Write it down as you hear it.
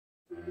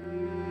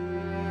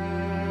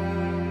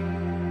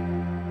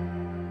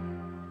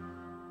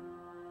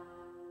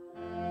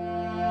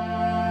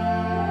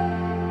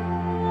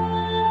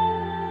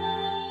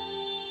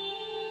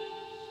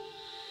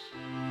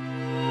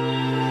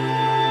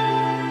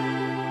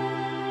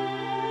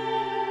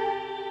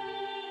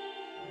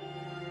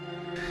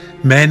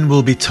Men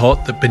will be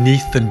taught that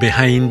beneath and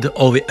behind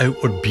all the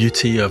outward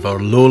beauty of our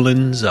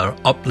lowlands, our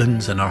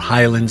uplands and our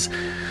highlands,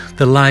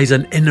 there lies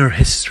an inner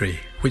history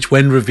which,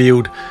 when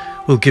revealed,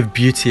 will give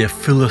beauty a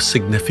fuller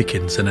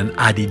significance and an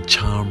added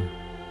charm.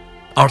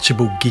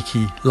 Archibald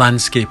Geekie,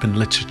 Landscape and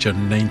Literature,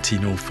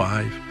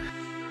 1905.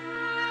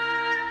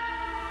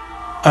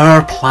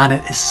 Our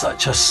planet is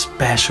such a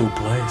special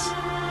place,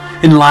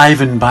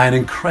 enlivened by an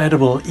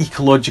incredible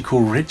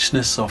ecological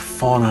richness of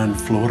fauna and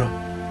flora.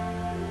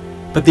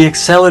 But the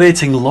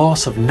accelerating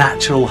loss of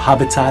natural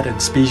habitat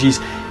and species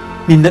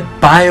mean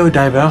that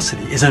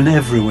biodiversity is on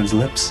everyone's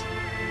lips.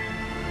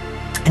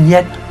 And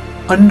yet,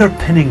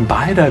 underpinning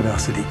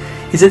biodiversity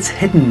is its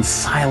hidden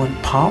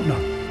silent partner,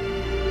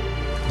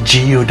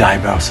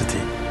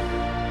 geodiversity.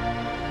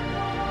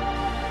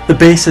 The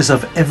basis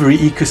of every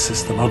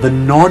ecosystem are the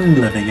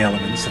non-living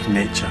elements of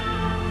nature: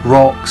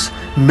 rocks,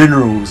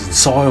 minerals and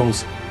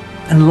soils,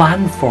 and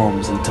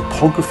landforms and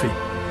topography,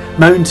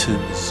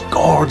 mountains,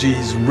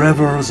 gorges,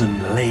 rivers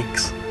and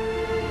lakes.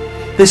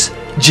 This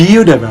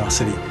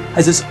geodiversity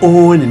has its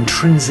own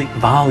intrinsic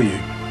value,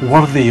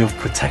 worthy of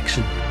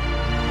protection.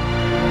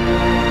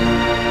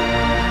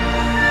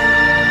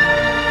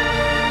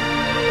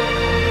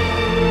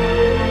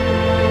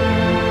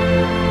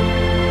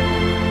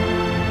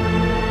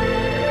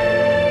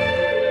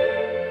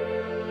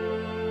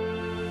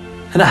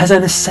 And it has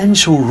an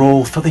essential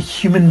role for the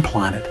human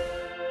planet.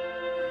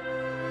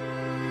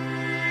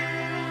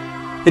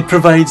 It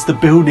provides the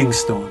building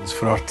stones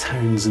for our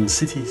towns and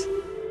cities.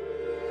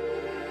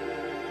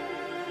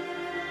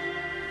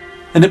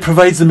 And it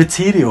provides the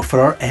material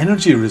for our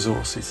energy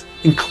resources,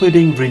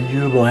 including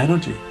renewable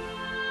energy.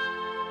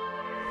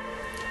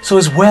 So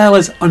as well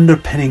as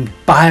underpinning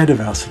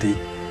biodiversity,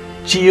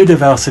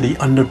 geodiversity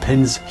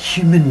underpins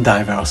human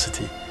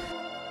diversity.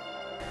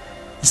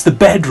 It's the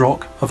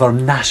bedrock of our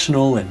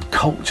national and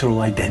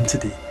cultural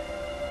identity.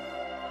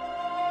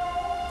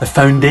 The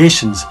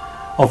foundations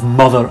of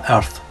Mother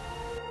Earth,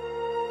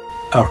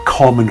 our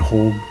common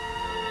home.